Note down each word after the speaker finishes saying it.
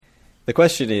The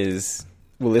question is,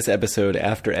 will this episode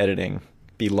after editing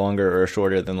be longer or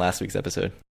shorter than last week's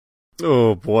episode?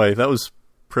 Oh boy, that was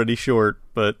pretty short,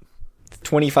 but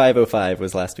 25:05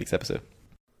 was last week's episode.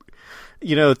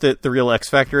 You know, the real X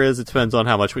factor is it depends on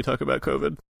how much we talk about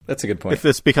COVID. That's a good point. If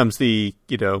this becomes the,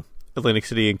 Atlantic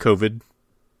City and COVID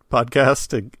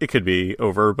podcast, it could be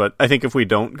over, but I think if we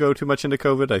don't go too much into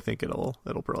COVID, I think it'll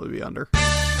probably be under.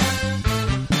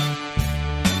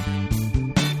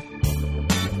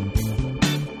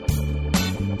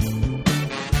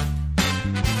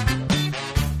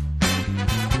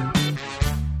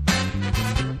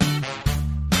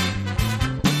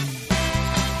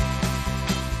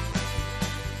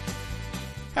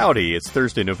 Howdy, it's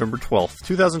Thursday, November 12th,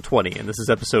 2020, and this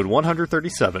is episode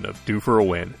 137 of Due for a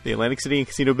Win, the Atlantic City and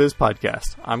Casino Biz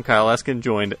podcast. I'm Kyle Eskin,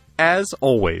 joined, as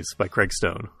always, by Craig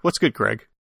Stone. What's good, Craig?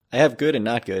 I have good and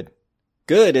not good.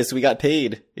 Good is we got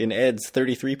paid in Ed's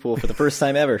 33 pool for the first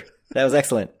time ever. That was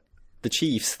excellent. The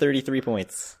Chiefs, 33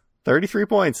 points. 33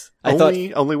 points.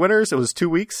 Only winners? It was 2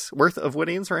 weeks worth of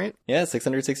winnings, right? Yeah,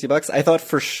 $660. I thought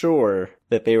for sure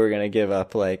that they were going to give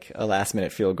up like a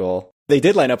last-minute field goal. They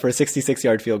did line up for a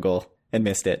 66-yard field goal and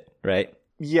missed it, right?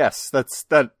 Yes, that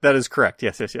is correct.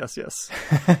 Yes.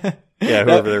 Yeah,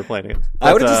 whoever they were playing it.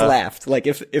 I would have just laughed. Like,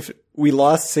 if we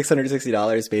lost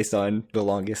 $660 based on the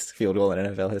longest field goal in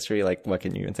NFL history, like, what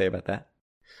can you even say about that?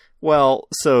 Well,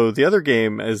 so the other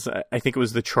game is, I think it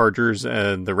was the Chargers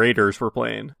and the Raiders were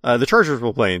playing. The Chargers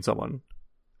were playing someone,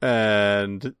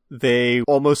 and they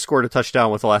almost scored a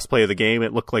touchdown with the last play of the game.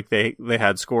 It looked like they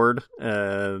had scored,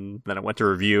 and then it went to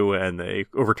review, and they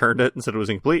overturned it and said it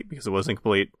was incomplete because it was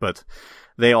incomplete, but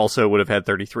they also would have had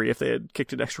 33 if they had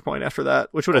kicked an extra point after that,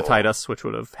 which would have tied us, which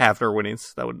would have halved our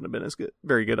winnings. That wouldn't have been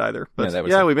very good either. But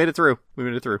yeah, we made it through.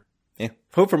 Yeah.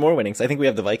 Hope for more winnings. I think we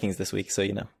have the Vikings this week, so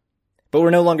But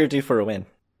we're no longer due for a win.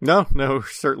 No,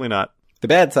 certainly not. The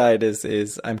bad side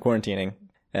is I'm quarantining,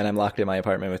 and I'm locked in my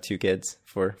apartment with 2 kids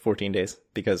for 14 days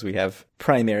because we have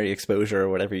primary exposure or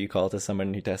whatever you call it to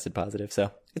someone who tested positive. So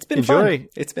it's been fun.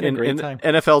 It's been a great time.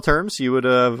 In NFL terms, you would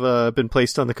have been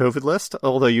placed on the COVID list,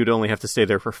 although you'd only have to stay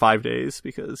there for 5 days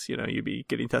because, you'd be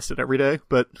getting tested every day.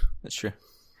 But that's true.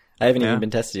 I haven't even been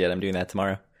tested yet. I'm doing that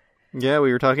tomorrow. Yeah,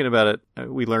 we were talking about it.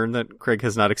 We learned that Craig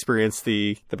has not experienced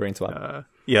the brain swab.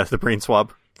 The brain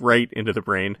swab right into the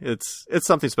brain. It's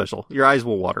something special. Your eyes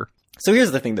will water. So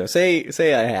here's the thing, though. Say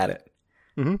I had it.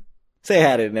 Mm-hmm. Say I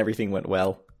had it and everything went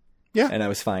well. Yeah. And I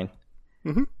was fine.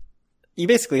 Mm-hmm. You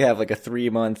basically have like a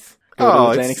 3-month go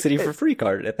to Atlantic City for free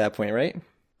card at that point, right?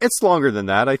 It's longer than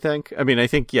that, I think. I mean, I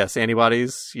think, yes,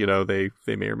 antibodies,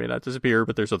 they may or may not disappear,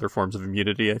 but there's other forms of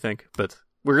immunity, I think. But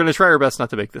we're going to try our best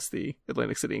not to make this the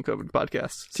Atlantic City and COVID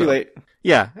podcast. Too late.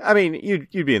 Yeah. I mean,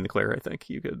 you'd be in the clear, I think.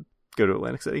 You could go to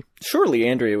Atlantic City. Surely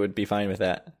Andrea would be fine with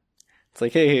that. It's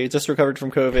like, hey, just recovered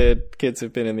from COVID. Kids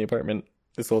have been in the apartment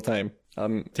this whole time.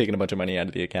 I'm taking a bunch of money out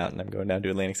of the account and I'm going down to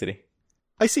Atlantic City.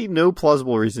 I see no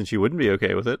plausible reasons you wouldn't be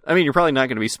okay with it. I mean, you're probably not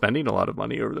going to be spending a lot of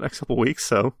money over the next couple of weeks,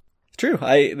 so. True.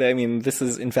 I mean, this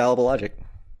is infallible logic.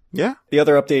 Yeah. The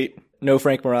other update, no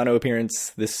Frank Morano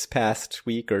appearance this past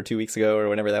week or 2 weeks ago or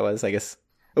whenever that was, I guess.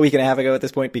 A week and a half ago at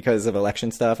this point because of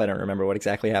election stuff. I don't remember what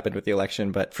exactly happened with the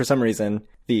election, but for some reason,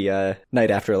 the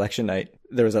night after election night,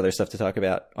 there was other stuff to talk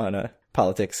about on a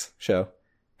politics show.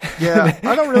 Yeah,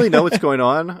 I don't really know what's going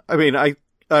on. I mean,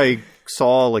 I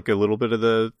saw like a little bit of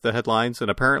the headlines, and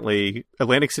apparently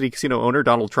Atlantic City Casino owner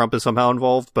Donald Trump is somehow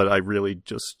involved, but I really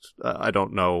just, I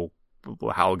don't know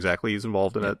how exactly he's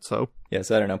involved in it, so.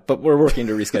 Yes, I don't know, but we're working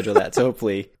to reschedule that, so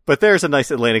hopefully. But there's a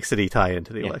nice Atlantic City tie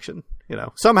into the election,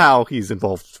 Somehow he's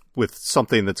involved with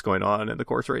something that's going on in the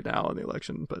course right now in the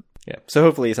election, but. Yeah, so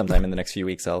hopefully sometime in the next few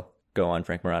weeks I'll go on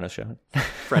Frank Morano's show.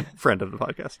 Friend of the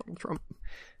podcast, Donald Trump.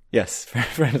 Yes,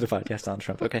 friend of the podcast, Donald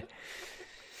Trump, okay.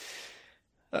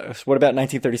 So what about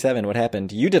 1937? What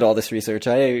happened? You did all this research.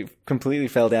 I completely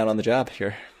fell down on the job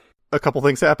here. A couple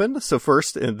things happened. So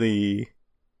first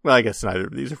well, I guess neither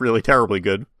of these are really terribly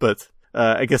good, but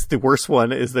I guess the worst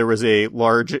one is there was a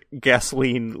large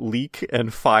gasoline leak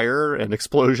and fire and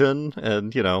explosion,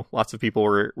 and, lots of people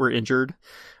were injured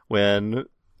when,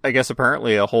 I guess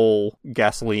apparently a whole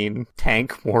gasoline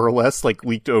tank, more or less, like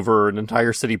leaked over an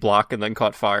entire city block and then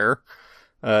caught fire.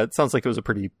 It sounds like it was a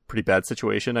pretty bad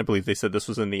situation. I believe they said this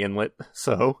was in the inlet,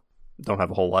 so don't have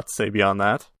a whole lot to say beyond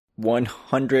that.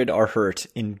 100 are hurt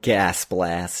in gas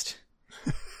blast.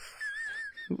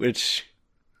 Which,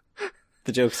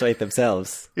 the jokes write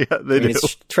themselves. Yeah, they do.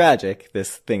 It's tragic,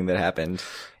 this thing that happened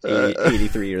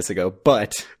 83 years ago,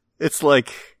 but... It's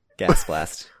like... Gas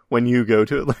blast. When you go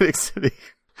to Atlantic City.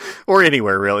 Or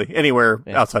anywhere, really. Anywhere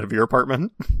outside of your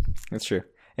apartment. That's true.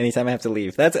 anytime I have to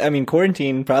leave.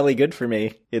 Quarantine probably good for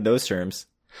me in those terms.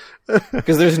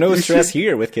 Because there's no stress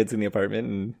here with kids in the apartment.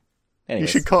 And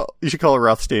anyways. You should call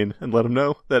Rothstein and let him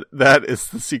know that is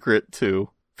the secret to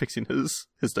fixing his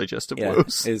digestive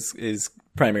woes. Is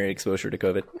primary exposure to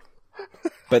COVID.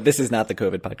 But this is not the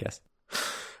COVID podcast.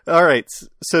 All right.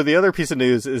 So the other piece of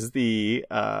news is the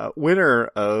winner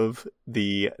of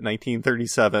the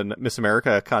 1937 Miss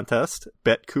America contest,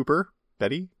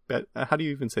 Betty? How do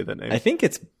you even say that name? I think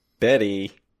it's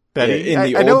Betty. Betty. In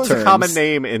the I know old it was terms. a common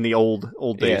name in the old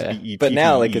days. Yeah. B-E-T-T-E. But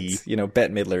now, like, it's,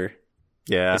 Bette Midler.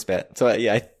 Yeah. It's Bet. So,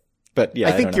 I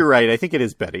think you're right. I think it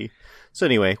is Betty. So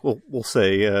anyway, we'll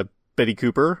say Betty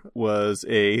Cooper was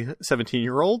a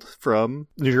 17-year-old from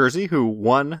New Jersey who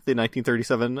won the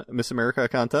 1937 Miss America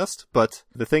contest. But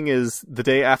the thing is, the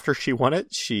day after she won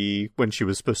it, when she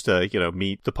was supposed to,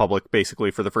 meet the public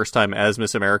basically for the first time as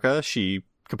Miss America, she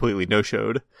completely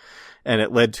no-showed. And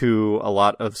it led to a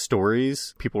lot of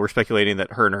stories. People were speculating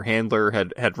that her and her handler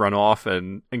had run off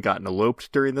and gotten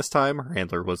eloped during this time. Her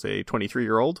handler was a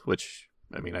 23-year-old, which,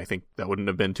 I think that wouldn't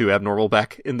have been too abnormal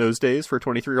back in those days for a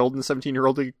 23-year-old and a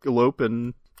 17-year-old to elope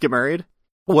and get married.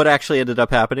 What actually ended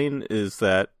up happening is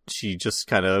that she just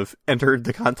kind of entered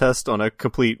the contest on a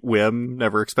complete whim,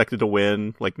 never expected to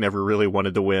win, never really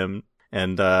wanted to win,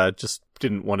 and just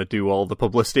didn't want to do all the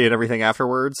publicity and everything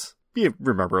afterwards. You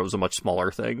remember it was a much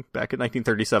smaller thing back in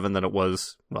 1937 than it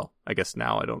was, well, I guess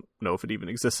now I don't know if it even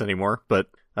exists anymore, but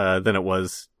than it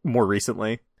was more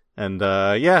recently. And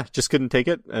just couldn't take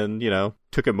it and,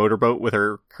 took a motorboat with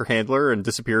her handler and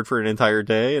disappeared for an entire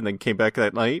day and then came back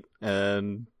that night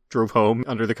and drove home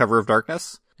under the cover of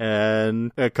darkness.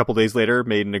 And a couple days later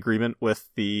made an agreement with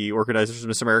the organizers of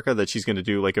Miss America that she's going to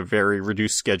do a very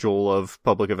reduced schedule of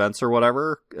public events or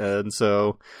whatever. And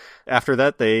so after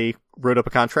that, they wrote up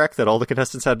a contract that all the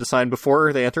contestants had to sign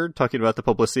before they entered, talking about the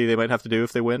publicity they might have to do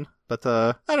if they win. But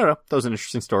I don't know. That was an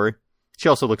interesting story. She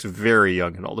also looks very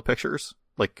young in all the pictures,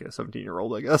 like a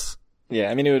 17-year-old, I guess.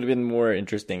 Yeah, it would have been more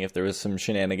interesting if there was some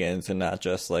shenanigans and not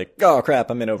just oh crap,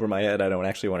 I'm in over my head, I don't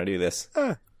actually want to do this.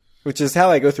 Which is how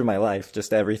I go through my life,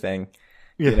 just everything.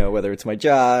 Yeah. Whether it's my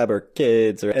job or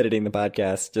kids or editing the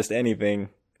podcast, just anything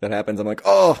that happens, I'm like,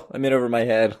 oh, I'm in over my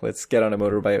head. Let's get on a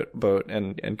motorboat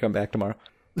and come back tomorrow.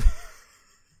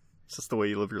 It's just the way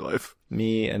you live your life.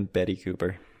 Me and Betty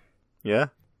Cooper. Yeah.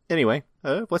 Anyway,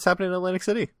 what's happening in Atlantic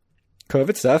City?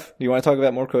 COVID stuff. Do you want to talk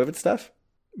about more COVID stuff?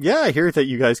 Yeah, I hear that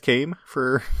you guys came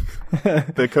for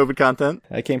the COVID content.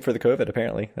 I came for the COVID,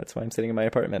 apparently. That's why I'm sitting in my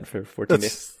apartment for 14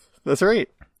 days. That's right.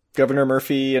 Governor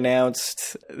Murphy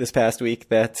announced this past week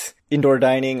that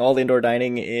all indoor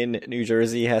dining in New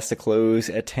Jersey has to close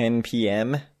at 10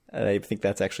 p.m. I think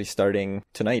that's actually starting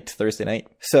tonight, Thursday night.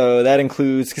 So that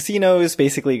includes casinos.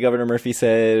 Basically, Governor Murphy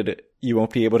said you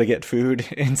won't be able to get food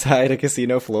inside a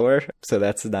casino floor. So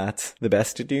that's not the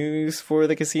best news for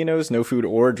the casinos. No food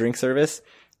or drink service.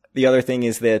 The other thing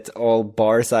is that all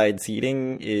bar side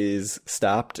seating is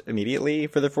stopped immediately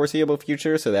for the foreseeable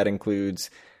future. So that includes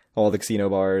all the casino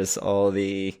bars, all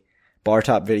the bar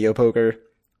top video poker.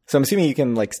 So I'm assuming you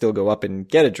can still go up and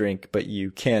get a drink, but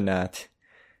you cannot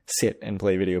sit and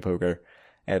play video poker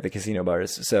at the casino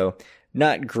bars. So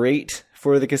not great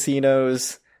for the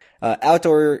casinos.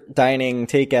 Outdoor dining,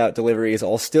 takeout, delivery is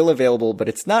all still available, but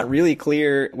it's not really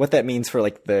clear what that means for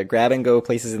the grab and go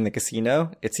places in the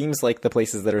casino. It seems like the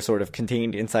places that are sort of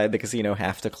contained inside the casino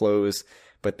have to close.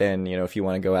 But then, if you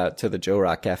want to go out to the Joe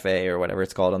Rock Cafe or whatever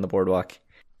it's called on the boardwalk,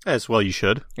 as well you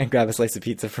should, and grab a slice of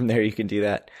pizza from there, you can do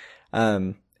that.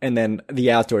 And then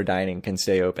the outdoor dining can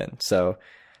stay open. So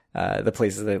the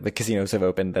places that the casinos have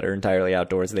opened that are entirely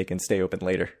outdoors, they can stay open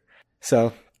later.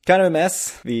 So kind of a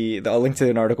mess. I'll link to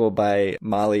an article by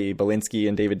Molly Belinsky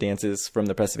and David Dances from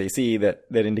the Press of AC that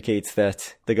indicates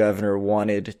that the governor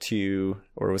wanted to,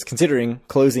 or was considering,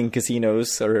 closing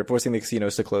casinos or forcing the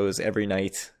casinos to close every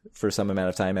night for some amount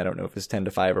of time. I don't know if it's 10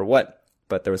 to 5 or what.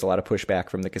 But there was a lot of pushback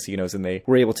from the casinos and they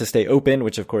were able to stay open,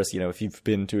 which of course, if you've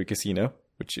been to a casino,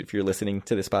 which if you're listening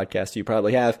to this podcast, you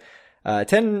probably have,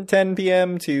 10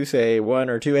 p.m. to say 1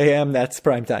 or 2 a.m., that's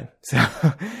prime time.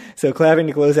 So having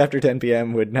to close after 10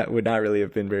 p.m. would not really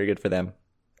have been very good for them.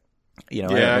 I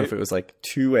don't know if it was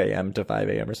 2 a.m. to 5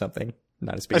 a.m. or something.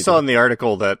 Not as big. I saw in the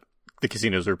article that the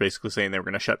casinos were basically saying they were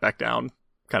going to shut back down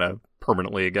kind of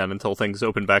permanently again until things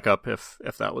open back up if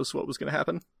that was what was going to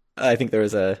happen. I think there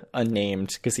was a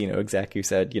unnamed casino exec who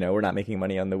said, we're not making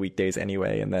money on the weekdays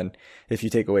anyway. And then if you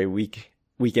take away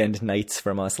weekend nights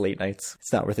from us, late nights,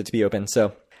 it's not worth it to be open.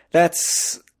 So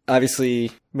that's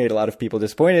obviously made a lot of people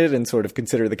disappointed and sort of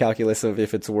consider the calculus of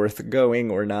if it's worth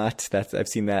going or not. I've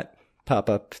seen that pop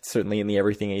up certainly in the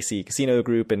Everything AC Casino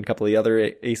group and a couple of the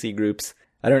other AC groups.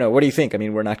 I don't know. What do you think? I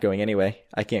mean, we're not going anyway.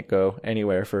 I can't go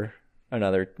anywhere for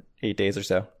another 8 days or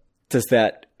so. Does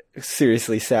that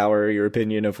seriously sour your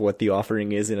opinion of what the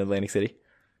offering is in Atlantic City?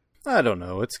 I don't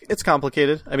know. It's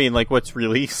complicated. I mean, like, what's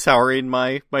really souring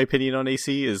my opinion on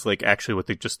AC is, like, actually what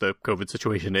the COVID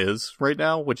situation is right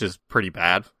now, which is pretty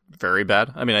bad. Very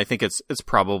bad. I mean, I think it's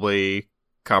probably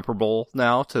comparable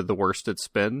now to the worst it's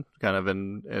been kind of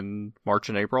in March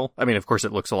and April. I mean, of course,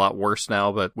 it looks a lot worse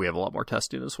now, but we have a lot more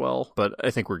testing as well. But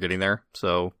I think we're getting there.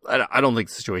 So I don't think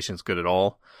the situation's good at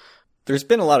all. There's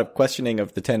been a lot of questioning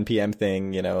of the 10 p.m.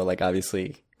 thing, you know, like,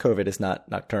 obviously COVID is not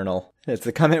nocturnal. It's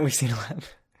the comment we've seen a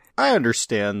lot. I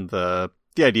understand the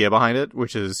idea behind it,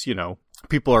 which is, you know,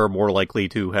 people are more likely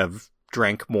to have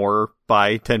drank more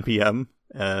by 10 p.m.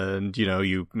 and, you know,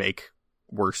 you make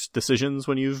worse decisions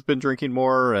when you've been drinking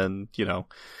more, and, you know,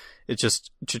 it's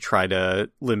just to try to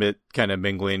limit kind of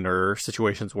mingling or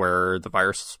situations where the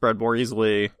virus will spread more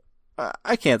easily.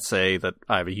 I can't say that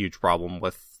I have a huge problem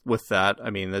with that. I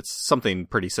mean, it's something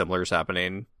pretty similar is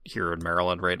happening here in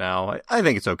Maryland right now. I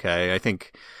think it's okay. I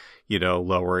think, you know,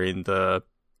 lowering the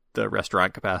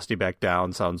restaurant capacity back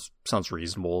down sounds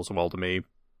reasonable as well to me,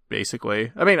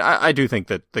 basically. I mean, I do think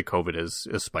that the COVID is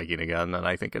spiking again, and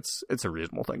I think it's a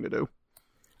reasonable thing to do.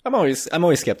 I'm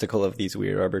always skeptical of these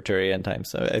weird arbitrary end times.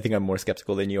 So I think I'm more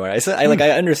skeptical than you are. I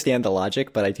understand the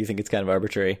logic, but I do think it's kind of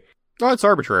arbitrary. Oh, it's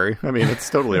arbitrary. I mean, it's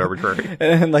totally arbitrary.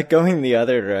 And like going the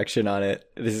other direction on it,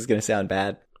 this is going to sound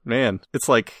bad. Man, it's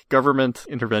like government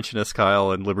interventionist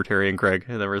Kyle and libertarian Craig.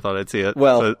 I never thought I'd see it.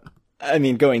 Well, I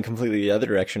mean, going completely the other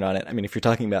direction on it. I mean, if you're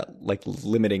talking about like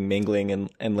limiting mingling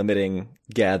and limiting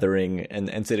gathering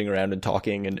and sitting around and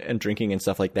talking and drinking and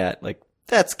stuff like that, like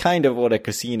that's kind of what a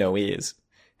casino is.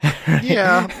 Right?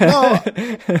 Yeah.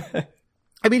 No.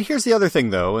 I mean, here's the other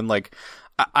thing though. And like,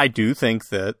 I do think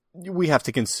that we have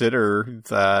to consider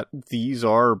that these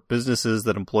are businesses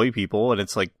that employ people, and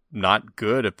it's like not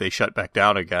good if they shut back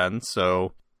down again.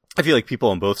 So I feel like people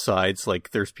on both sides, like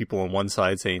there's people on one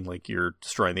side saying like you're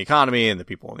destroying the economy, and the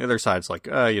people on the other side's like,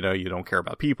 you know, you don't care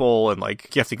about people, and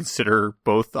like you have to consider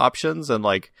both options, and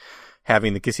like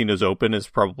having the casinos open is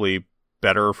probably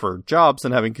better for jobs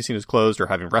than having casinos closed or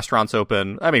having restaurants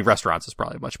open. I mean, restaurants is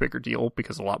probably a much bigger deal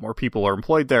because a lot more people are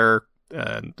employed there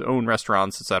and own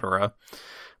restaurants, etc.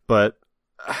 But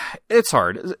it's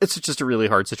hard. It's just a really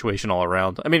hard situation all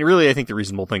around. I mean, really, I think the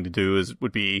reasonable thing to do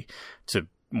would be to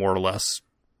more or less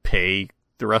pay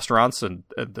the restaurants, and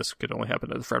this could only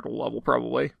happen at the federal level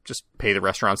probably. Just pay the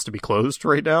restaurants to be closed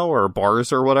right now, or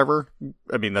bars or whatever.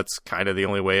 I mean, that's kind of the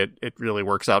only way it really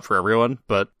works out for everyone,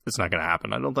 but it's not going to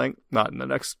happen, I don't think. Not in the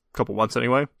next couple months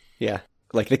anyway. Yeah.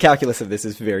 Like the calculus of this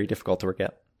is very difficult to work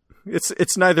out.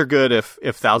 It's neither good if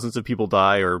thousands of people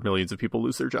die or millions of people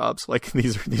lose their jobs. Like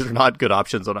these are not good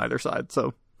options on either side.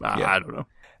 So I don't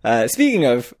know. Speaking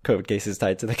of COVID cases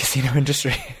tied to the casino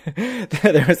industry,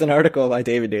 there was an article by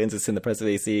David Danzis it's in the Press of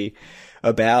AC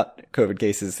about COVID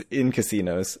cases in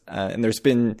casinos. And there's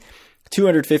been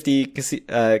 250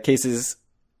 cases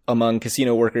among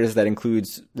casino workers. That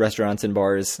includes restaurants and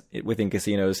bars within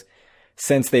casinos.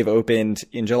 Since they've opened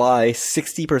in July,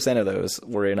 60% of those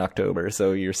were in October.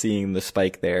 So you're seeing the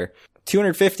spike there.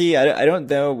 250, I don't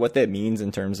know what that means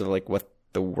in terms of like what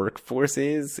the workforce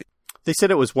is. They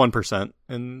said it was 1%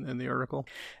 in the article.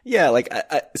 Yeah, like,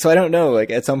 so I don't know,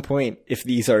 like, at some point, if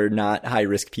these are not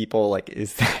high-risk people, like,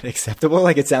 is that acceptable?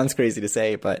 Like, it sounds crazy to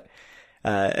say, but,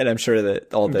 and I'm sure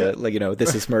that all the, like, you know,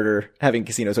 this is murder, having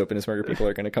casinos open is murder people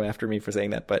are going to come after me for saying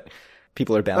that, but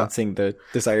people are balancing the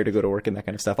desire to go to work and that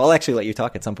kind of stuff. I'll actually let you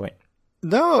talk at some point.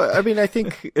 No, I mean, I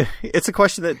think it's a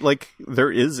question that, like,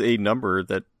 there is a number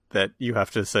that you have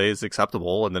to say is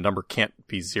acceptable, and the number can't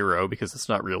be 0 because it's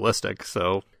not realistic.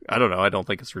 So I don't know. I don't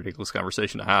think it's a ridiculous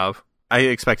conversation to have. I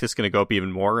expect it's going to go up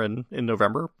even more in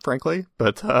November, frankly.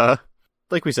 But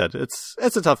like we said, it's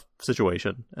a tough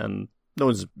situation, and no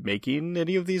one's making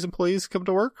any of these employees come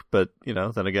to work. But, you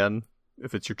know, then again,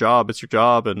 if it's your job, it's your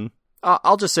job. And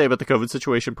I'll just say about the COVID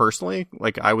situation personally,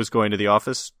 like I was going to the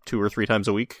office 2 or 3 times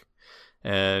a week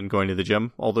and going to the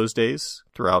gym all those days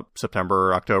throughout September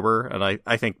or October. And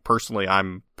I think personally,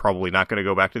 I'm probably not going to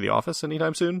go back to the office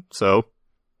anytime soon. So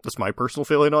that's my personal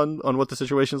feeling on what the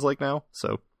situation's like now.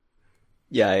 So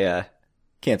yeah, I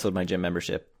canceled my gym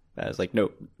membership. I was like,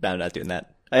 nope, I'm not doing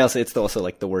that. It's also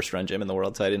like the worst run gym in the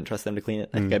world, so I didn't trust them to clean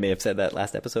it. I think I may have said that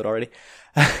last episode already.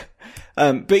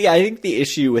 But yeah, I think the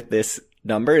issue with this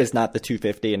number is not the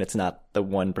 250 and it's not the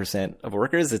 1% of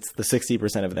workers. It's the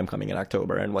 60% of them coming in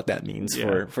October and what that means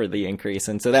for the increase.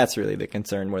 And so that's really the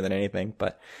concern more than anything,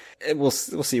 but we'll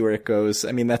see where it goes.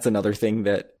 I mean, that's another thing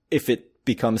that if it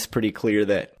becomes pretty clear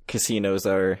that casinos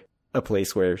are a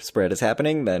place where spread is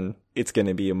happening, then it's going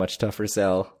to be a much tougher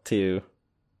sell to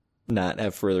not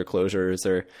have further closures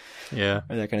or that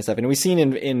kind of stuff. And we've seen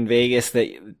in Vegas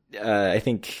that I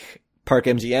think Park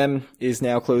MGM is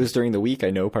now closed during the week. I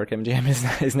know Park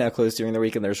MGM is now closed during the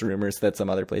week, and there's rumors that some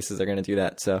other places are going to do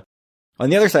that. So on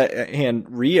the other side hand,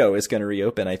 Rio is going to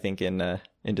reopen, I think, in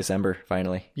December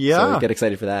finally. Yeah, so get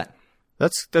excited for that.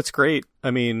 That's great.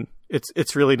 I mean,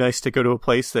 it's really nice to go to a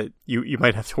place that you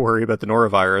might have to worry about the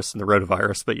norovirus and the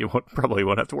rotavirus, but you probably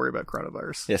won't have to worry about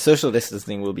coronavirus. Yeah, social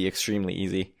distancing will be extremely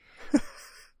easy.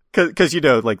 Because,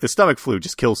 like, the stomach flu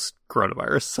just kills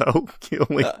coronavirus, so you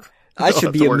only... I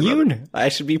should be immune. I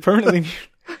should be permanently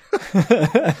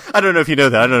immune. I don't know if you know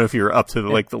that. I don't know if you're up to,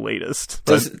 the latest.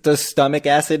 But... Does stomach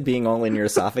acid being all in your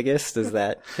esophagus, does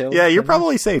that kill? Yeah, you're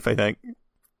probably safe, I think.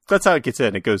 That's how it gets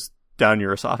in. It goes down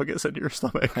your esophagus into your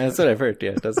stomach. That's what I've heard,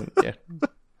 yeah. It doesn't, yeah.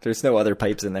 There's no other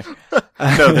pipes in there.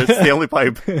 No, that's the only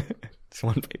pipe. It's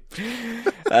one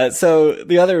pipe. So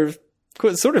the other...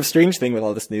 sort of strange thing with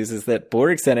all this news is that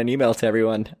Borg sent an email to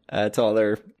everyone, to all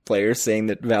their players, saying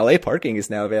that valet parking is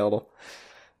now available.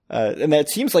 And that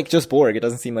seems like just Borg. It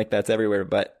doesn't seem like that's everywhere,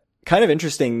 but kind of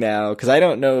interesting now, because I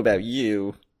don't know about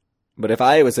you, but if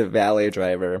I was a valet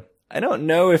driver, I don't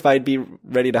know if I'd be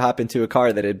ready to hop into a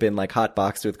car that had been like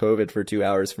hotboxed with COVID for 2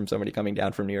 hours from somebody coming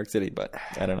down from New York City, but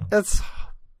I don't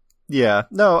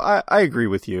know. I agree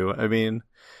with you. I mean,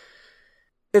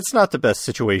 it's not the best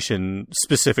situation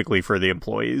specifically for the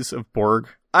employees of Borg.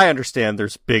 I understand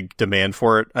there's big demand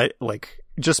for it.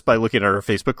 Just by looking at our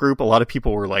Facebook group, a lot of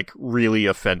people were really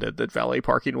offended that valet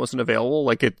parking wasn't available.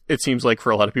 It seems like for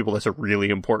a lot of people, that's a really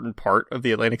important part of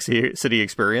the Atlantic City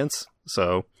experience.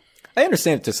 So I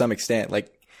understand it to some extent.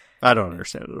 I don't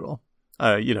understand it at all.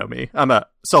 You know me, I'm a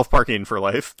self-parking for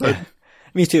life, but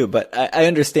me too. But I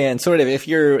understand sort of if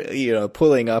you're,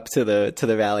 pulling up to the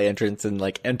valet entrance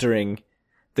and entering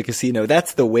the casino,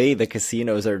 that's the way the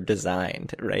casinos are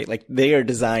designed, right? They are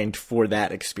designed for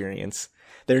that experience.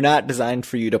 They're not designed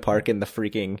for you to park in the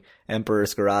freaking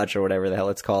Emperor's Garage or whatever the hell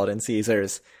it's called in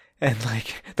Caesars and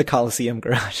the Coliseum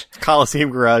Garage.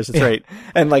 Coliseum Garage, that's right.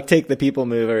 And take the people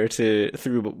mover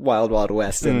through Wild Wild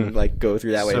West and go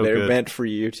through that way. So They're good. meant for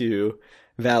you to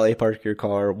valet park your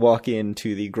car, walk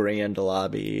into the grand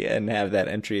lobby and have that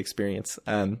entry experience.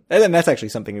 And then that's actually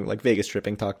something Vegas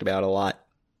Tripping talked about a lot.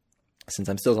 Since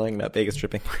I'm still talking about Vegas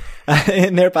Tripping,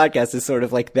 in their podcast is sort of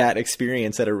that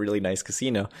experience at a really nice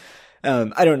casino.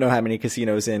 I don't know how many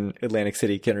casinos in Atlantic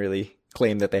City can really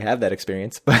claim that they have that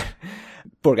experience, but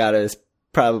Borgata is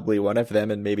probably one of them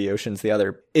and maybe Ocean's the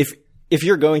other. If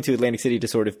you're going to Atlantic City to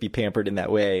sort of be pampered in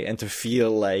that way and to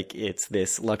feel like it's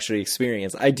this luxury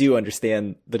experience, I do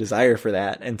understand the desire for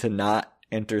that and to not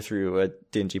enter through a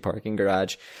dingy parking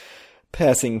garage,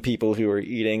 passing people who are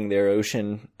eating their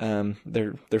ocean,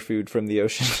 their food from the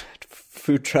ocean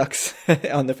food trucks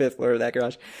on the 5th floor of that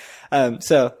garage.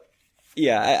 So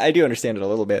yeah, I do understand it a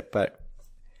little bit, but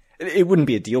it wouldn't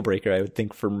be a deal breaker, I would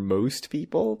think, for most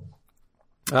people.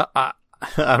 I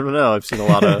don't know. I've seen a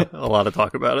lot of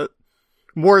talk about it,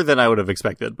 more than I would have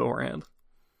expected beforehand.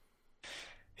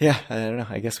 Yeah, I don't know.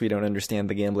 I guess we don't understand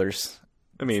the gamblers.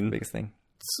 I mean, the biggest thing.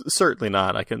 Certainly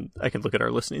not. I can look at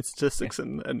our listening statistics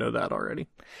and know that already.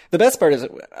 The best part is,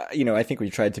 I think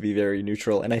we tried to be very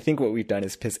neutral, and I think what we've done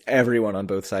is piss everyone on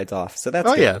both sides off. So that's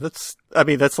good. Yeah, that's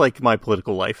my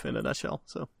political life in a nutshell.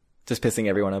 So just pissing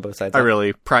everyone on both sides. I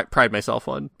really pride myself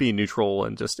on being neutral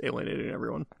and just alienating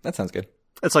everyone. That sounds good.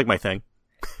 It's my thing.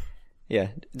 Yeah,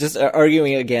 just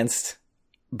arguing against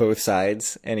both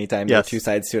sides anytime there are two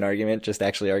sides to an argument. Just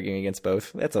actually arguing against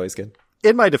both. That's always good.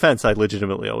 In my defense, I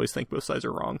legitimately always think both sides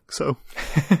are wrong. So,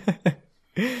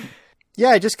 yeah,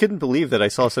 I just couldn't believe that I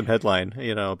saw some headline,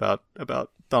 about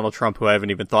Donald Trump, who I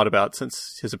haven't even thought about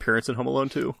since his appearance in Home Alone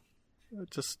 2. I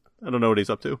don't know what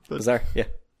he's up to. But... Bizarre, yeah.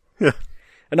 Yeah.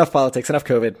 Enough politics, enough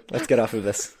COVID. Let's get off of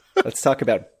this. Let's talk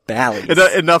about Bally's.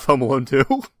 Enough Home Alone 2.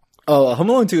 Oh, Home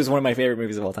Alone 2 is one of my favorite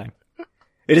movies of all time.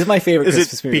 It is my favorite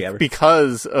Christmas movie ever.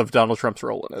 Because of Donald Trump's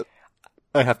role in it?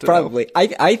 I have to probably know.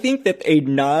 I think that a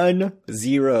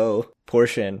non-zero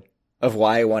portion of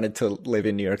why I wanted to live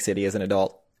in New York City as an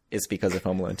adult is because of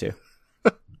Home Alone 2.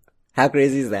 How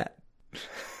crazy is that?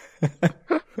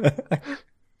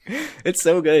 It's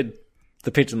so good.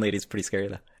 The pigeon lady's pretty scary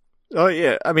though. Oh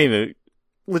yeah, I mean,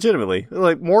 legitimately,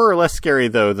 more or less scary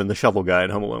though than the shovel guy in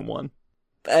Home Alone 1.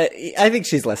 I think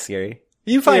she's less scary.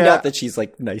 You find out that she's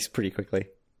nice pretty quickly.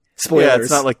 Spoilers. Yeah, it's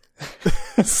not like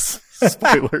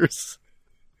spoilers.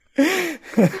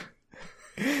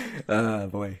 Oh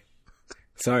boy.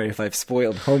 Sorry if I've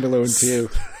spoiled Home Alone 2.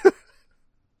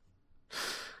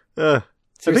 I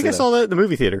think I saw that in the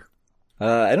movie theater.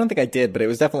 I don't think I did, but it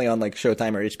was definitely on like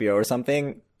Showtime or HBO or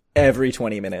something every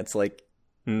 20 minutes, like,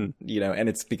 and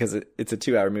it's because it's a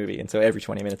 2-hour movie. And so every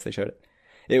 20 minutes they showed it.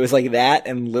 It was like that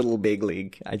and Little Big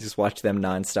League. I just watched them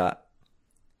nonstop.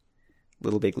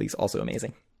 Little Big League's also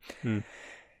amazing.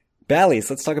 Bally's.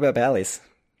 Let's talk about Bally's.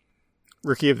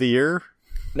 Rookie of the Year?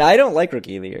 No, I don't like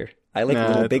Rookie of the Year. I like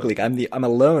Little Big League. I'm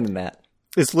alone in that.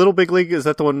 Is Little Big League, is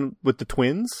that the one with the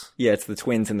twins? Yeah, it's the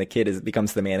twins and the kid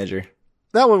becomes the manager.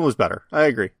 That one was better. I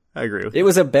agree with you. It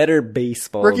was a better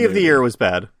baseball Rookie of the Year was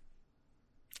bad.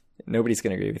 Nobody's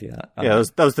going to agree with you. Yeah,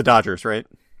 that was the Dodgers, right?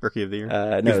 Rookie of the Year?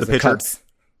 No, it was the Cubs.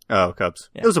 Oh, Cubs.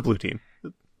 Yeah. It was a blue team.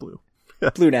 Blue.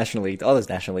 Blue National League. All those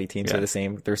National League teams are the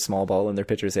same. They're small ball and their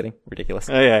pitchers hitting. Ridiculous.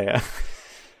 Oh, yeah.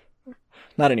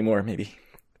 Not anymore, maybe.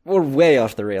 We're way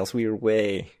off the rails. We are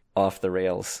way off the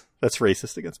rails. That's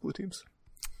racist against blue teams.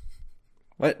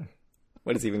 What?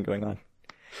 What is even going on?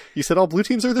 You said all blue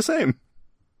teams are the same.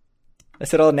 I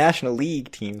said all National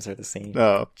League teams are the same.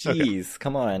 Oh, jeez,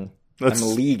 come on. I'm a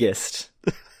leaguist.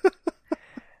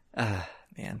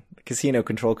 Man, the Casino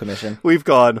Control Commission. We've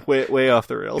gone way off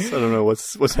the rails. I don't know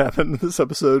what's happened in this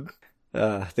episode.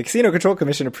 The Casino Control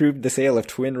Commission approved the sale of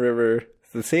Twin River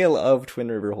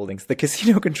Holdings. The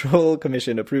Casino Control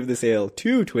Commission approved the sale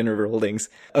to Twin River Holdings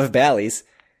of Bally's.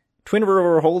 Twin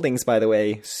River Holdings, by the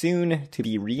way, soon to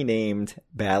be renamed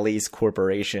Bally's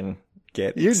Corporation.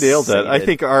 You nailed that. I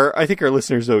think our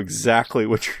listeners know exactly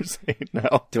what you're saying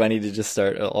now. Do I need to just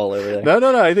start all over there?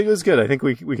 No. I think it was good. I think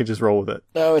we can just roll with it.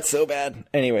 Oh, it's so bad.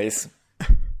 Anyways,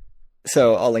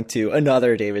 so I'll link to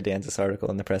another David Danzis article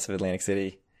in the Press of Atlantic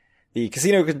City. The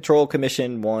Casino Control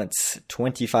Commission wants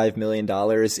 $25 million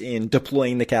in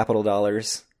deploying the capital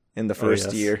dollars in the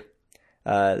first year.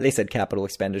 They said capital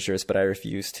expenditures, but I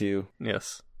refuse to.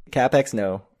 Yes. CapEx,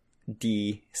 no.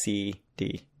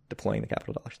 DCD, deploying the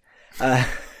capital dollars.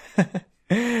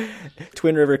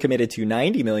 Twin River committed to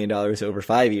 $90 million over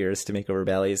 5 years to make over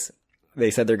Bally's.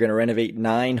 They said they're going to renovate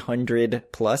 900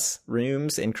 plus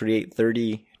rooms and create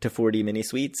 30 to 40 mini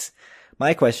suites.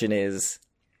 My question is,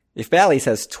 if Bally's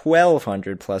has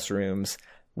 1,200 plus rooms,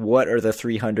 what are the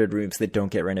 300 rooms that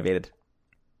don't get renovated?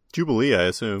 Jubilee, I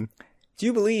assume.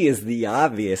 Jubilee is the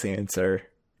obvious answer.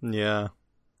 Yeah.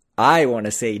 I want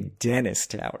to say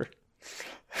Dentist Tower.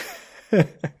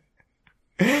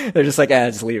 They're just like,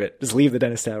 just leave it. Just leave the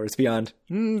Dentist Tower. It's beyond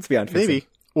fixing. Maybe.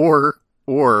 Or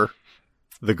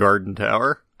the Garden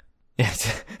Tower.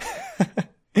 Yes.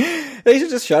 They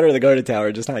should just shutter the Garden Tower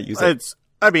and just not use it.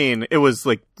 It was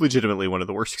like legitimately one of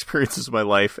the worst experiences of my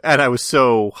life, and I was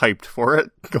so hyped for it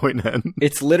going in.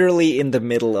 It's literally in the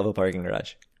middle of a parking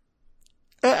garage.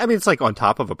 It's like on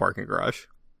top of a parking garage.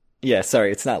 Yeah,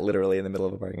 sorry, it's not literally in the middle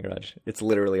of a parking garage. It's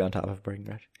literally on top of a parking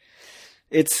garage.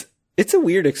 It's a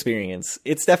weird experience.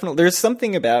 It's definitely, there's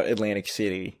something about Atlantic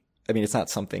City. It's not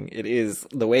something. It is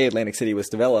the way Atlantic City was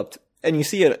developed. And you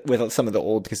see it with some of the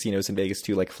old casinos in Vegas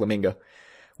too, like Flamingo,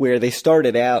 where they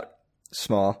started out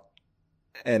small.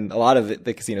 And a lot of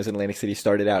the casinos in Atlantic City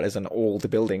started out as an old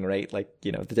building, right? Like,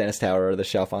 the Dentist Tower or the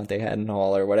Chalfonte Haddon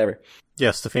Hall or whatever.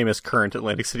 Yes, the famous current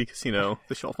Atlantic City casino,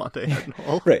 the Chalfonte Haddon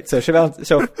Hall. Right. So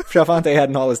Chalfonte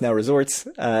Haddon Hall is now resorts.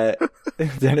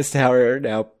 Dentist Tower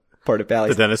now part of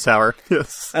Bally's. The Dentist Tower,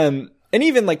 yes. And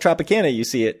even like Tropicana, you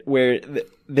see it where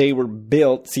they were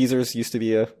built. Caesars used to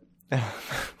be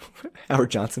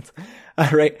Howard Johnson's,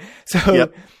 right? So.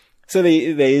 Yep. So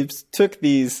they took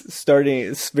these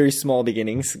starting very small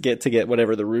beginnings, get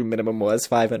whatever the room minimum was,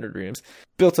 500 rooms,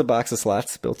 built a box of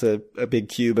slots, built a big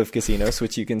cube of casinos,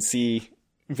 which you can see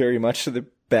very much the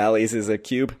Bally's is a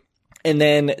cube, and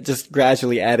then just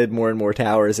gradually added more and more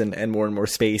towers and more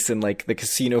space, and like the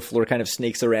casino floor kind of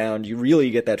snakes around. You really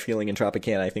get that feeling in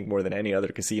Tropicana, I think, more than any other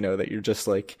casino, that you're just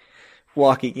like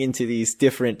walking into these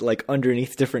different, like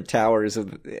underneath different towers,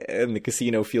 and the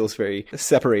casino feels very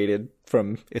separated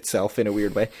from itself in a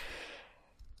weird way.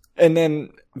 And then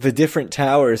the different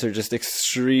towers are just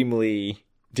extremely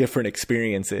different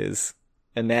experiences.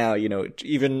 And now,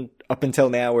 even up until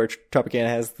now where Tropicana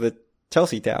has the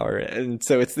Chelsea Tower. And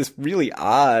so it's this really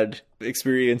odd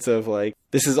experience of like,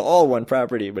 this is all one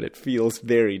property, but it feels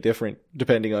very different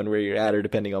depending on where you're at or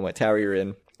depending on what tower you're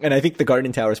in. And I think the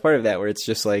Garden Tower is part of that, where it's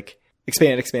just like,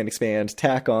 expand,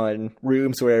 tack on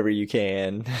rooms wherever you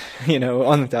can,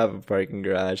 on the top of a parking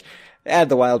garage, add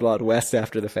the Wild Wild West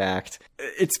after the fact.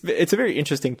 It's a very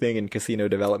interesting thing in casino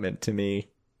development to me,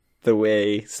 the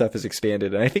way stuff is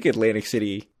expanded. And I think Atlantic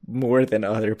City, more than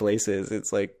other places,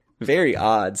 it's like very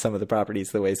odd,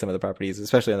 the way some of the properties,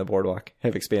 especially on the boardwalk,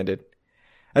 have expanded.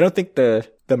 I don't think the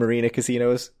marina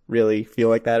casinos really feel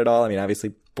like that at all.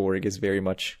 Obviously Borg is very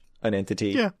much an entity.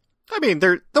 Yeah. I mean,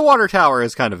 the water tower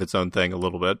is kind of its own thing a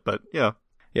little bit, but yeah.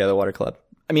 Yeah, the water club.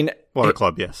 I mean, water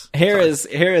club, yes. Harrah's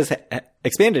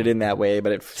expanded in that way,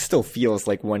 but it still feels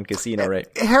like one casino,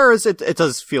 right? Harrah's, it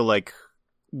does feel like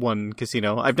one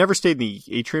casino. I've never stayed in the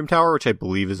Atrium Tower, which I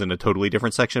believe is in a totally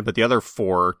different section, but the other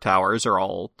 4 towers are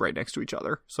all right next to each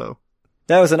other, so.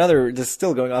 That was another, just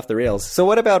still going off the rails. So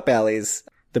what about Bally's?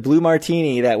 The Blue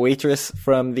Martini, that waitress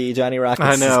from the Johnny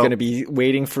Rockets is going to be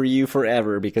waiting for you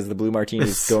forever because the Blue Martini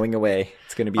is going away.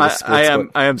 It's going to be the sports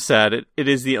book. I am sad. It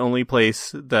is the only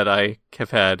place that I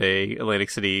have had a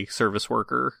Atlantic City service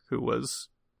worker who was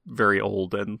very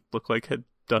old and looked like had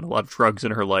done a lot of drugs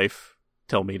in her life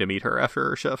tell me to meet her after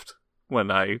her shift, when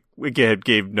I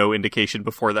gave no indication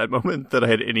before that moment that I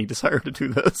had any desire to do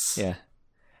this.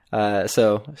 Yeah.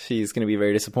 So she's going to be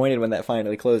very disappointed when that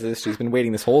finally closes. She's been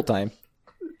waiting this whole time.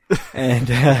 And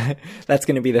that's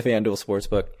going to be the FanDuel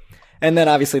Sportsbook. And then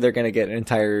obviously they're going to get an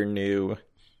entire new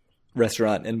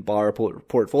restaurant and bar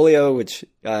portfolio, which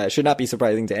should not be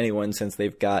surprising to anyone since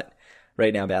they've got,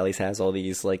 right now Bally's has all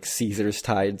these like Caesars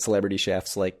tied celebrity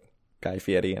chefs like Guy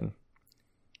Fieri and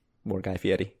more Guy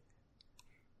Fieri.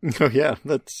 Oh yeah,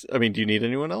 I mean, do you need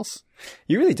anyone else?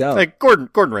 You really don't. Like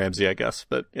Gordon Ramsay, I guess,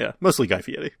 but yeah, mostly Guy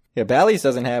Fieri. Yeah, Bally's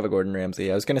doesn't have a Gordon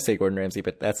Ramsay. I was going to say Gordon Ramsay,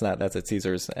 but that's at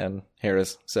Caesars and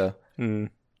Harrah's. So no,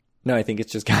 I think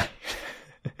it's just Guy.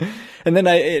 And then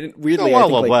weirdly,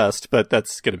 Wild Wild West, but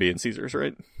that's going to be in Caesars,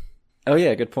 right? Oh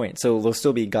yeah, good point. So there'll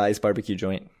still be Guy's barbecue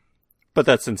joint, but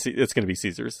it's going to be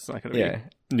Caesars. It's not going to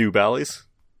be new Bally's.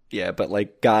 Yeah, but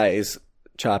like Guy's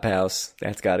Chop House,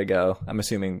 that's got to go. I'm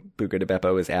assuming Buca de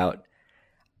Beppo is out.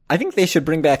 I think they should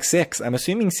bring back Six. I'm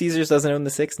assuming Caesars doesn't own the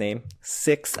Six name.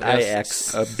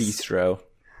 6IX, a bistro.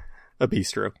 A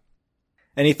bistro.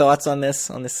 Any thoughts on this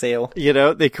sale? You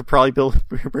know, they could probably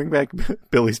bring back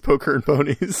Billy's Poker and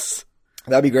Ponies.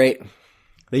 That'd be great.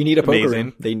 They need a poker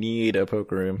room. They need a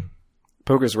poker room.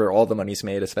 Poker's where all the money's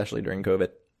made, especially during COVID.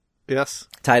 Yes.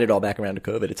 Tied it all back around to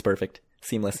COVID. It's perfect.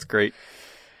 Seamless. It's great.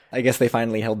 I guess they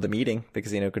finally held the meeting, the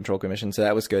Casino Control Commission, so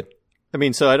that was good. I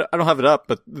mean, so I don't have it up,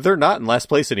 but they're not in last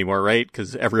place anymore, right?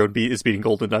 Because everyone is beating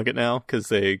Golden Nugget now because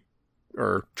they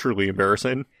are truly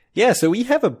embarrassing. Yeah, so we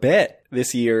have a bet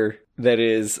this year that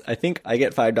is, I think I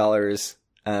get $5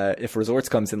 if Resorts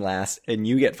comes in last, and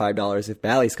you get $5 if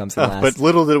Bally's comes in last. But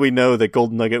little did we know that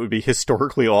Golden Nugget would be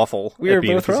historically awful. We were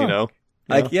both wrong.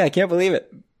 I can't believe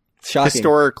it. Shocking.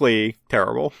 Historically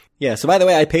terrible. Yeah. So by the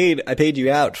way, I paid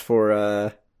you out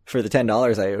for the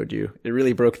 $10 I owed you. It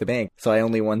really broke the bank. So I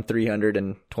only won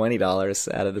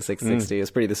 $320 out of the 660. It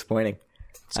was pretty disappointing.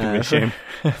 It's gonna be a shame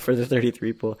for the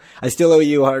 33 pool. I still owe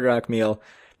you a Hard Rock meal,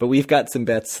 but we've got some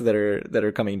bets that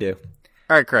are coming due.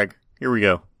 All right, Craig. Here we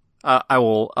go.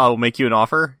 I'll make you an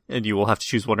offer, and you will have to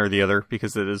choose one or the other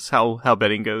because it is how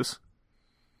betting goes.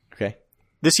 Okay.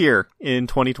 This year in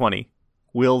 2020,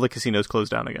 will the casinos close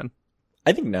down again?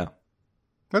 I think no.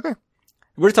 Okay.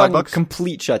 We're talking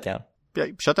complete shutdown. Yeah,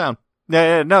 shut down.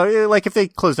 No, like if they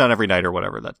close down every night or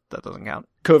whatever, that doesn't count.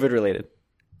 COVID related.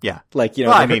 Yeah. Like, you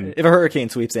know, if a hurricane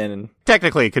sweeps in and...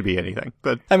 Technically, it could be anything,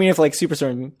 but... I mean, if like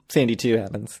Superstorm Sandy 2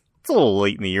 happens. It's a little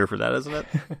late in the year for that, isn't it?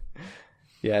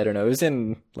 Yeah, I don't know. It was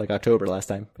in like October last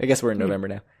time. I guess we're in November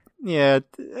now. Yeah,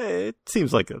 it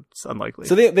seems like it's unlikely.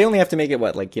 So they only have to make it,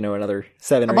 what, like, you know, another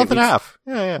 7 or 8 weeks? A month and a half.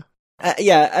 Yeah.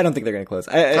 Yeah, I don't think they're going to close.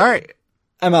 All right.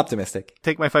 I'm optimistic.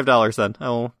 Take my $5 then. I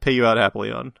will pay you out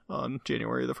happily on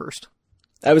January the 1st.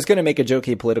 I was going to make a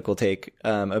jokey political take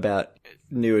about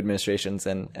new administrations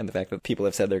and the fact that people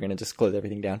have said they're going to just close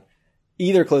everything down.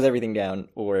 Either close everything down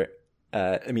or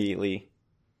immediately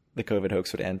the COVID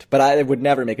hoax would end. But I would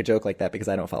never make a joke like that because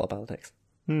I don't follow politics.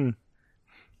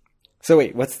 So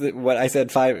wait, what I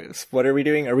said 5, what are we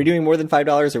doing? Are we doing more than $5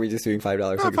 or are we just doing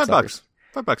 $5? $5.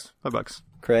 $5.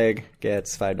 Craig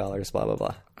gets $5, blah, blah,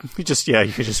 blah. You could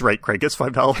just write Craig gets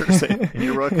 $5 in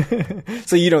your book.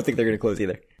 So you don't think they're going to close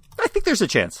either? I think there's a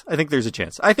chance.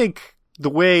 I think the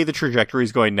way the trajectory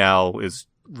is going now is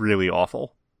really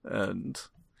awful. And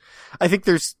I think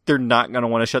they're not going to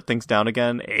want to shut things down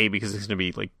again. A, because it's going to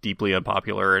be like deeply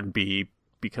unpopular, and B,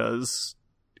 because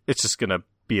it's just going to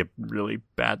be a really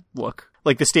bad look.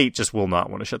 Like the state just will not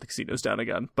want to shut the casinos down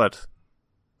again, but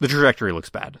the trajectory looks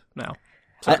bad now.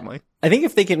 Certainly. I think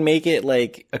if they can make it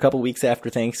like a couple weeks after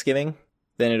Thanksgiving,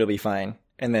 then it'll be fine.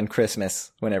 And then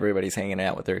Christmas, when everybody's hanging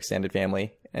out with their extended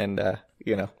family and,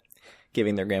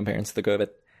 giving their grandparents the COVID,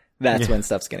 that's when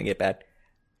stuff's going to get bad.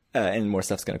 And more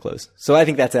stuff's going to close. So I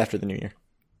think that's after the new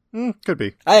year. Could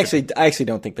be. I actually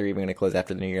don't think they're even going to close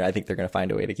after the new year. I think they're going to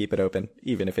find a way to keep it open,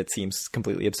 even if it seems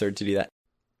completely absurd to do that.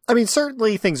 I mean,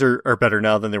 certainly things are better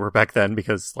now than they were back then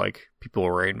because, like, people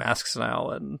are wearing masks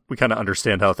now and we kind of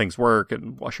understand how things work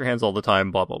and wash your hands all the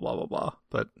time, blah, blah, blah, blah, blah.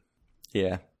 But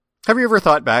yeah. Have you ever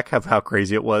thought back of how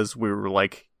crazy it was? We were,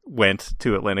 like, went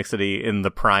to Atlantic City in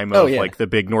the prime of, like, the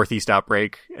big Northeast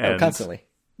outbreak. And constantly.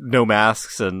 No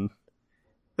masks, and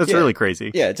that's really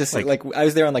crazy. Yeah, just like I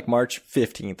was there on, like, March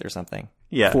 15th or something.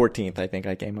 Yeah. 14th, I think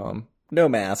I came home. No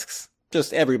masks.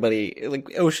 Just everybody, like,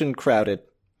 ocean crowded.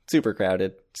 Super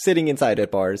crowded, sitting inside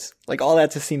at bars. Like, all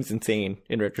that just seems insane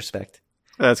in retrospect.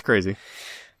 That's crazy.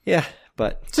 Yeah,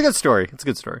 but... It's a good story. It's a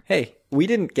good story. Hey, we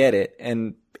didn't get it,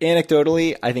 and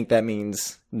anecdotally, I think that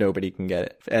means nobody can get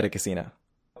it at a casino.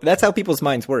 That's how people's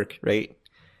minds work, right?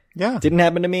 Yeah. Didn't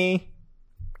happen to me,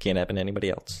 can't happen to anybody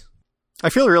else. I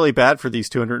feel really bad for these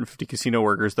 250 casino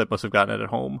workers that must have gotten it at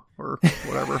home, or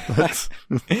whatever.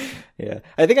 Yeah.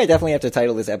 I think I definitely have to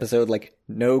title this episode, like,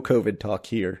 No COVID Talk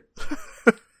Here.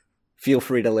 Feel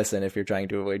free to listen if you're trying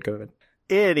to avoid COVID.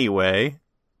 Anyway,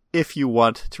 if you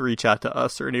want to reach out to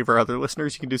us or any of our other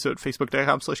listeners, you can do so at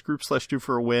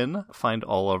facebook.com/group/doforwin. Find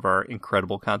all of our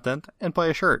incredible content and buy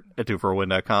a shirt at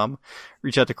doforwin.com.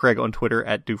 Reach out to Craig on Twitter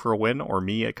at doforwin or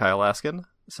me at Kyle Askin.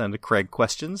 Send Craig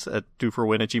questions at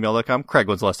doforwin@gmail.com. Craig,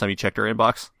 when's the last time you checked our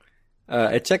inbox?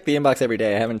 I check the inbox every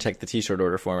day. I haven't checked the t-shirt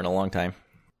order form in a long time.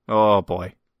 Oh,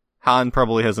 boy. Han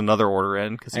probably has another order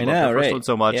in because he loved the first one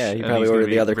so much. Yeah, he probably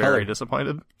ordered the other color. Very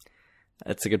disappointed.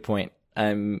 That's a good point.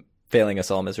 I'm failing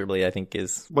us all miserably, I think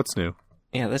is... What's new?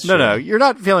 Yeah, that's true. No, you're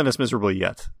not failing us miserably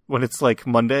yet. When it's like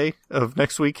Monday of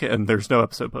next week and there's no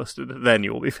episode posted, then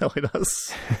you will be failing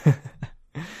us.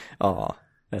 Aw,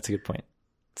 that's a good point.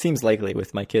 Seems likely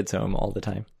with my kids home all the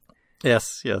time.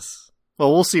 Yes.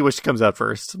 Well, we'll see which comes out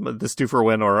first. This Due for a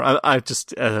Win, or I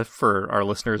just, for our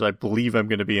listeners, I believe I'm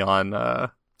going to be on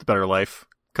The Better Life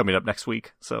coming up next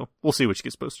week. So we'll see which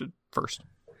gets posted first.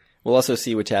 We'll also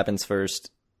see which happens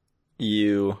first.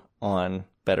 You on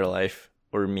Better Life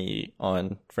or me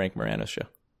on Frank Morano's show.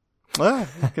 Well,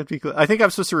 could be cool. I think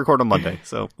I'm supposed to record on Monday,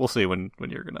 so we'll see when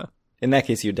you're going to. In that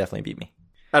case, you'd definitely beat me.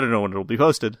 I don't know when it'll be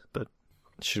posted, but.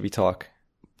 Should we talk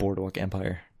Boardwalk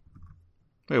Empire?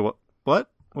 Wait, what?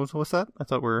 What's that? I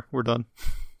thought we're done.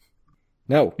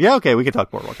 No. Yeah, okay, we can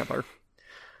talk Boardwalk Empire.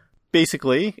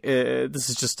 Basically, this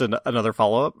is just another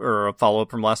follow-up, or a follow-up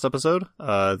from last episode.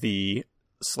 The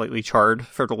slightly charred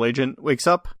federal agent wakes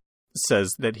up,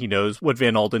 says that he knows what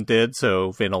Van Alden did,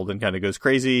 so Van Alden kind of goes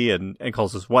crazy and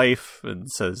calls his wife and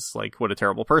says, like, what a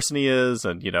terrible person he is,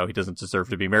 and, you know, he doesn't deserve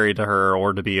to be married to her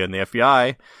or to be in the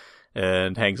FBI,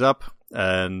 and hangs up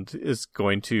and is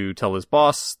going to tell his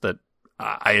boss that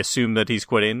I assume that he's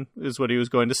quitting, is what he was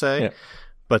going to say. Yeah.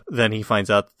 But then he finds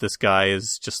out that this guy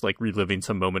is just, like, reliving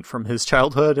some moment from his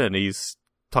childhood, and he's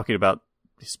talking about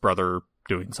his brother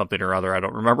doing something or other. I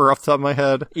don't remember off the top of my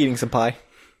head. Eating some pie.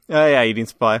 Yeah, eating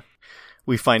some pie.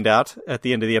 We find out at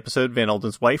the end of the episode, Van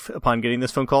Alden's wife, upon getting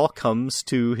this phone call, comes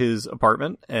to his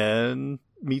apartment and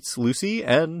meets Lucy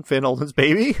and Van Alden's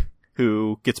baby,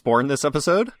 who gets born this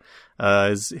episode,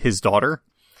 is his daughter.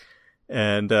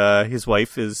 And his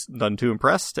wife is none too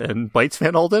impressed and bites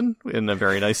Van Alden in a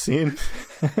very nice scene.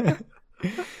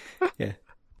 Yeah.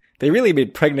 They really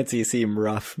made pregnancy seem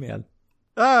rough, man.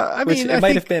 I mean, it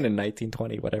might have been in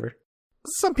 1920, whatever.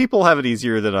 Some people have it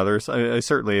easier than others. I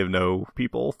certainly know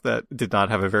people that did not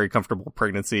have a very comfortable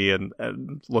pregnancy and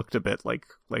looked a bit like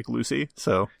Lucy.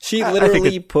 So she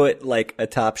literally put like a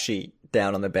top sheet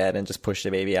down on the bed and just pushed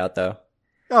the baby out, though.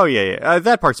 Oh yeah.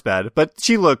 That part's bad, but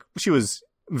she was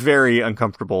very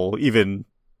uncomfortable even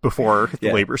before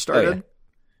the labor started. Oh, yeah.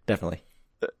 Definitely.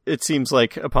 It seems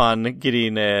like upon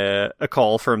getting a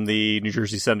call from the New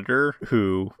Jersey senator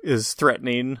who is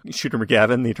threatening Shooter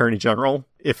McGavin, the attorney general,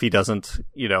 if he doesn't,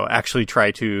 actually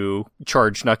try to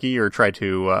charge Nucky or try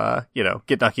to,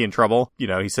 get Nucky in trouble.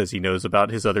 He says he knows about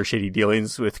his other shady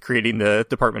dealings with creating the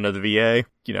Department of the VA.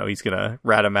 He's going to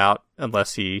rat him out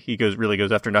unless he really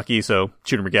goes after Nucky. So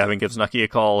Shooter McGavin gives Nucky a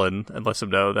call and lets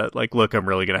him know that, like, look, I'm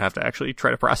really going to have to actually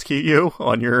try to prosecute you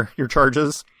on your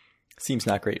charges. Seems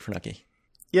not great for Nucky.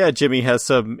 Yeah, Jimmy has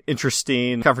some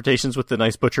interesting confrontations with the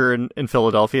nice butcher in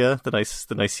Philadelphia, the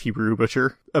nice Hebrew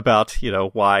butcher, about,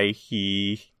 why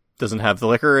he doesn't have the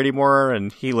liquor anymore,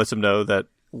 and he lets him know that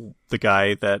the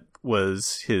guy that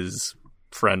was his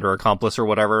friend or accomplice or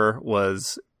whatever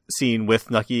was seen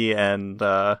with Nucky and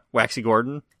Waxy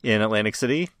Gordon in Atlantic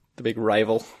City. The big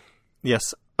rival.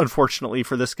 Yes, unfortunately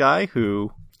for this guy,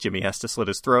 who Jimmy has to slit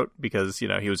his throat because,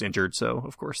 he was injured, so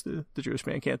of course the Jewish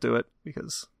man can't do it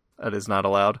because that is not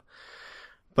allowed.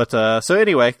 But so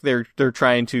anyway, they're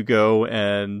trying to go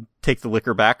and take the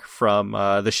liquor back from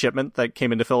the shipment that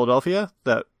came into Philadelphia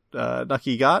that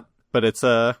Nucky got. But it's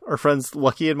our friends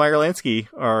Lucky and Meyer Lansky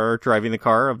are driving the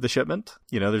car of the shipment.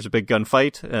 There's a big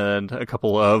gunfight, and a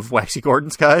couple of Waxy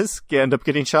Gordon's guys end up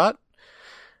getting shot.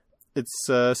 It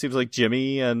seems like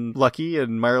Jimmy and Lucky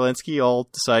and Meyer Lansky all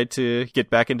decide to get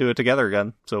back into it together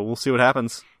again. So we'll see what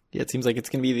happens. Yeah, it seems like it's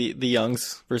going to be the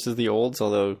youngs versus the olds,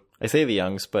 although I say the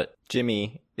youngs, but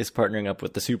Jimmy is partnering up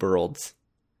with the super olds.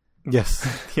 Yes.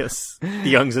 The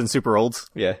youngs and super olds.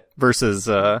 Yeah. Versus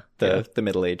the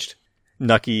middle-aged.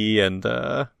 Nucky and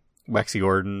Waxy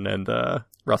Gordon and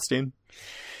Rothstein.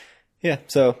 Yeah,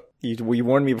 so you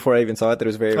warned me before I even saw it that it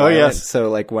was very violent. Yes. So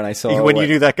like when I saw you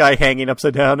knew that guy hanging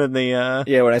upside down in the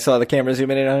yeah, when I saw the camera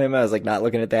zooming in on him, I was like not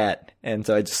looking at that, and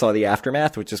so I just saw the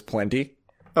aftermath, which is plenty.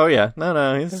 Oh yeah,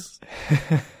 no, he's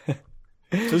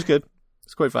it was good.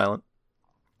 It's quite violent.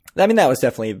 I mean, that was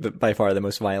definitely by far the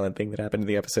most violent thing that happened in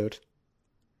the episode.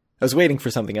 I was waiting for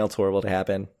something else horrible to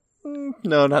happen.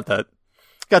 No, not that.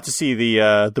 Got to see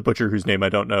the butcher whose name I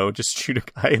don't know just shoot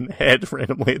a guy in the head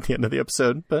randomly at the end of the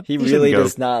episode. But he really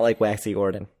does not like Waxy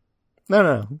Gordon.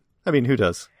 No. I mean, who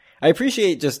does? I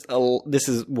appreciate just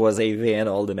was a Van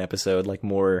Alden episode. Like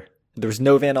more, there was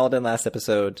no Van Alden last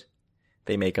episode.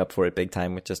 They make up for it big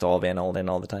time with just all Van Alden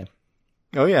all the time.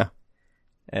 Oh yeah,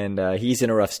 and he's in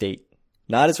a rough state.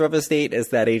 Not as rough a state as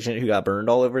that agent who got burned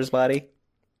all over his body.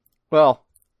 Well,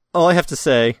 all I have to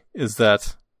say is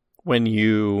that when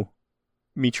you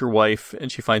meet your wife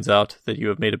and she finds out that you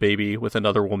have made a baby with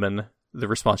another woman, the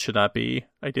response should not be,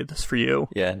 "I did this for you."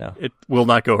 Yeah, no. It will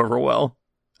not go over well.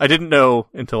 I didn't know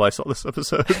until I saw this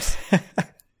episode.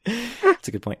 That's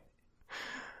a good point.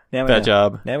 Bad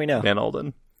job. Now we know. Van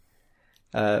Alden.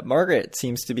 Margaret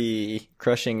seems to be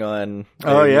crushing on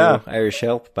Irish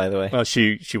Help, by the way. Well,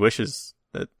 she wishes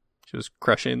that she was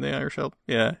crushing the Irish Help.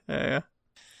 Yeah.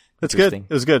 That's good. It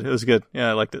was good.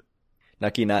 Yeah, I liked it.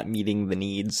 Nucky not meeting the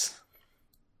needs.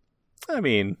 I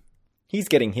mean, he's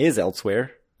getting his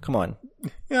elsewhere. Come on.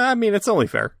 Yeah, I mean, it's only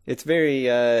fair. It's very,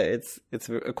 it's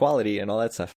equality and all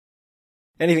that stuff.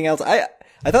 Anything else? I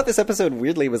thought this episode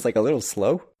weirdly was like a little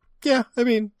slow. Yeah, I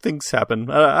mean, things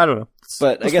happen. I don't know.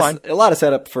 But I guess fine. A lot of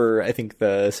setup for, I think,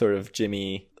 the sort of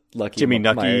Jimmy Nucky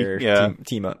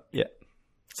team up. Yeah.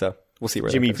 So we'll see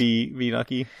where Jimmy v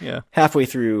Nucky. Yeah. Halfway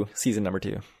through season number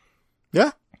 2.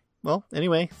 Yeah. Well,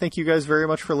 anyway, thank you guys very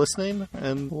much for listening,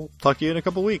 and we'll talk to you in a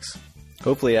couple weeks.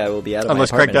 Hopefully I will be out of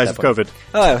Unless my Craig apartment. dies of COVID.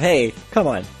 Oh, hey, come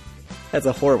on. That's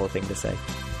a horrible thing to say.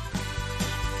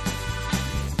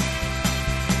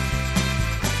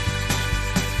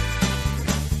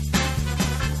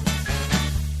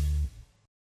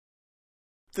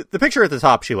 The picture at the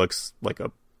top, she looks like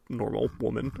a normal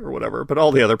woman or whatever, but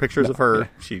all the other pictures of her,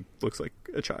 she looks like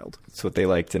a child. That's what they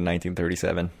liked in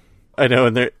 1937. I know,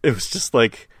 and it was just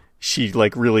like she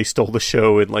like really stole the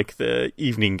show in like the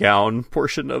evening gown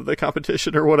portion of the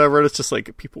competition or whatever. And it's just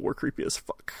like people were creepy as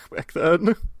fuck back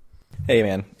then. Hey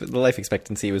man, the life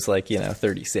expectancy was like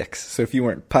 36. So if you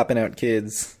weren't popping out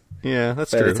kids, yeah,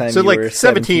 that's true. So like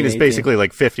 17 is basically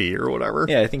like 50 or whatever.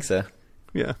 Yeah, I think so.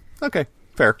 Yeah. Okay.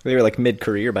 Fair. They were like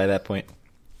mid-career by that point,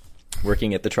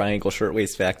 working at the Triangle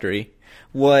Shirtwaist Factory.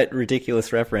 What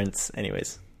ridiculous reference.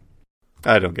 Anyways.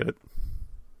 I don't get it.